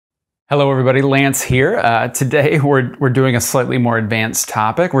Hello everybody, Lance here. Today we're doing a slightly more advanced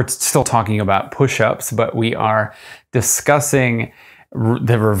topic. We're still talking about push-ups, but we are discussing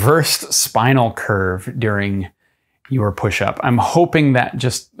the reversed spinal curve during your push-up. I'm hoping that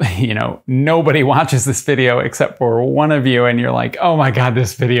just, nobody watches this video except for one of you and you're like, oh my God,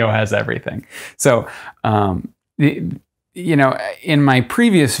 this video has everything. So, in my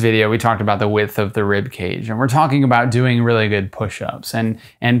previous video, we talked about the width of the rib cage, and we're talking about doing really good push-ups.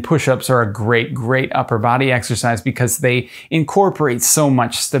 And push-ups are a great upper body exercise because they incorporate so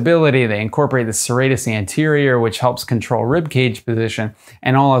much stability. They incorporate the serratus anterior, which helps control rib cage position,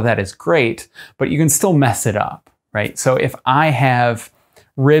 and all of that is great, but you can still mess it up, right? So if I have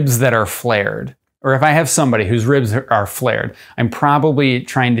ribs that are flared, or if I have somebody whose ribs are flared, I'm probably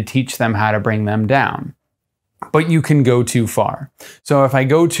trying to teach them how to bring them down. But you can go too far. So if I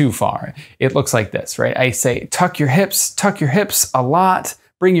go too far, it looks like this, right? I say, tuck your hips a lot,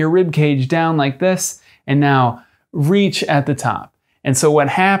 bring your rib cage down like this, and now reach at the top. And so what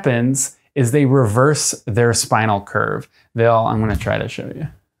happens is they reverse their spinal curve. I'm gonna try to show you.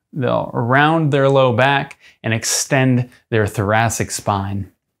 They'll round their low back and extend their thoracic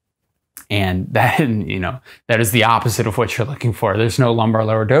spine. And that, that is the opposite of what you're looking for. There's no lumbar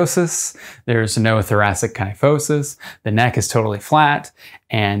lordosis. There's no thoracic kyphosis. The neck is totally flat.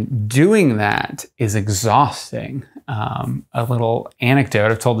 And doing that is exhausting. A little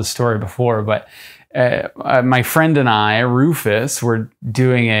anecdote, I've told this story before, but my friend and I, Rufus, were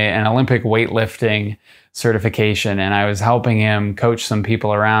doing an Olympic weightlifting certification, and I was helping him coach some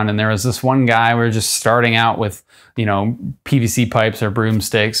people around, and there was this one guy, we were just starting out with PVC pipes or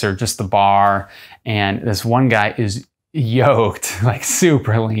broomsticks or just the bar, and this one guy is yoked, like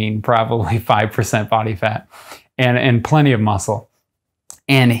super lean, probably 5% body fat and plenty of muscle,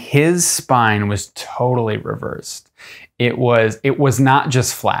 and his spine was totally reversed. It was not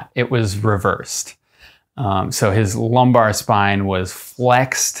just flat, it was reversed. So his lumbar spine was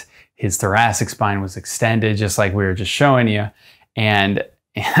flexed, his thoracic spine was extended, just like we were just showing you. And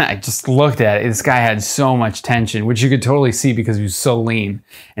I just looked at it. This guy had so much tension, which you could totally see because he was so lean.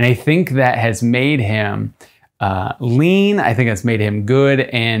 And I think that has made him lean. I think that's made him good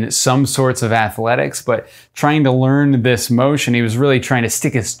in some sorts of athletics, but trying to learn this motion, he was really trying to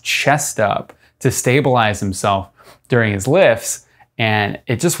stick his chest up to stabilize himself during his lifts. And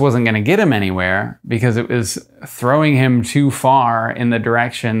it just wasn't going to get him anywhere because it was throwing him too far in the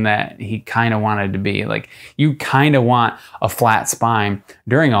direction that he kind of wanted to be. Like, you kind of want a flat spine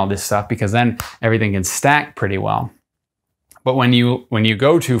during all this stuff because then everything can stack pretty well. But when you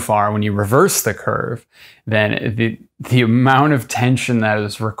go too far, when you reverse the curve, then the amount of tension that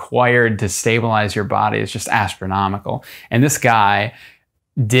is required to stabilize your body is just astronomical. And this guy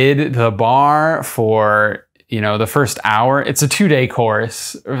did the bar for the first hour. It's a 2-day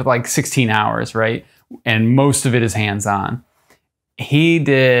course, like 16 hours, right? And most of it is hands-on. He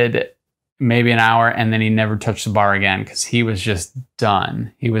did maybe an hour and then he never touched the bar again because he was just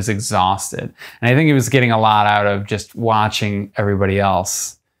done. He was exhausted. And I think he was getting a lot out of just watching everybody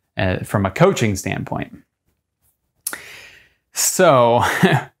else from a coaching standpoint. So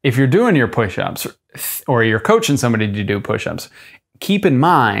if you're doing your push-ups or you're coaching somebody to do push-ups, keep in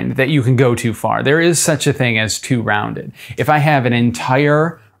mind that you can go too far. There is such a thing as too rounded. If I have an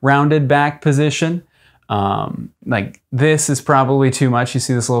entire rounded back position, like this is probably too much. You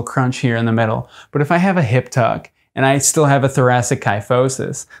see this little crunch here in the middle. But if I have a hip tuck and I still have a thoracic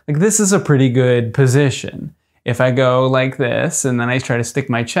kyphosis, like this is a pretty good position. If I go like this and then I try to stick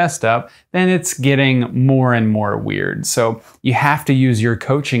my chest up, then it's getting more and more weird. So you have to use your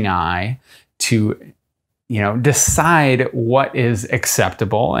coaching eye to decide what is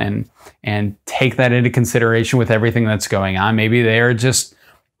acceptable and take that into consideration with everything that's going on. Maybe they're just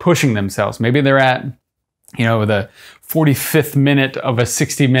pushing themselves. Maybe they're at, the 45th minute of a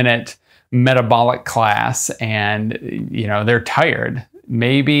 60-minute metabolic class and, they're tired.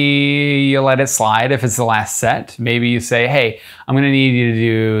 Maybe you let it slide if it's the last set. Maybe you say, hey, I'm going to need you to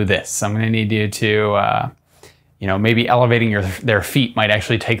do this. I'm going to need you to, maybe elevating their feet might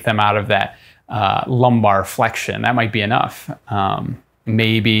actually take them out of that lumbar flexion. That might be enough.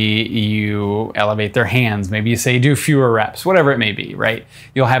 Maybe you elevate their hands. Maybe you say do fewer reps, whatever it may be, right?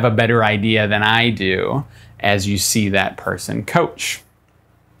 You'll have a better idea than I do as you see that person coach.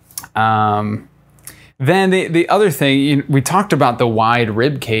 Then the other thing, we talked about the wide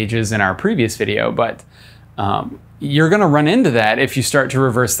rib cages in our previous video, but you're going to run into that if you start to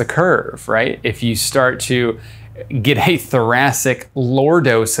reverse the curve, right? If you start to get a thoracic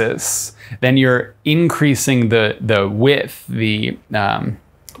lordosis, then you're increasing the width, the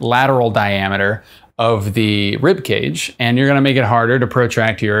lateral diameter of the rib cage, and you're gonna make it harder to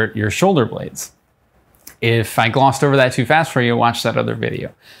protract your shoulder blades. If I glossed over that too fast for you, watch that other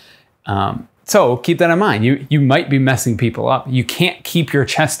video. So keep that in mind. You might be messing people up. You can't keep your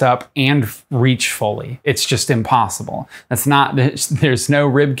chest up and reach fully. It's just impossible. That's not, there's no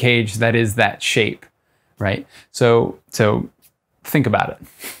rib cage that is that shape, right? So think about it.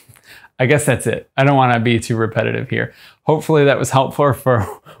 I guess that's it. I don't want to be too repetitive here. Hopefully that was helpful for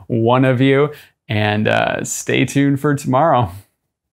one of you, and stay tuned for tomorrow.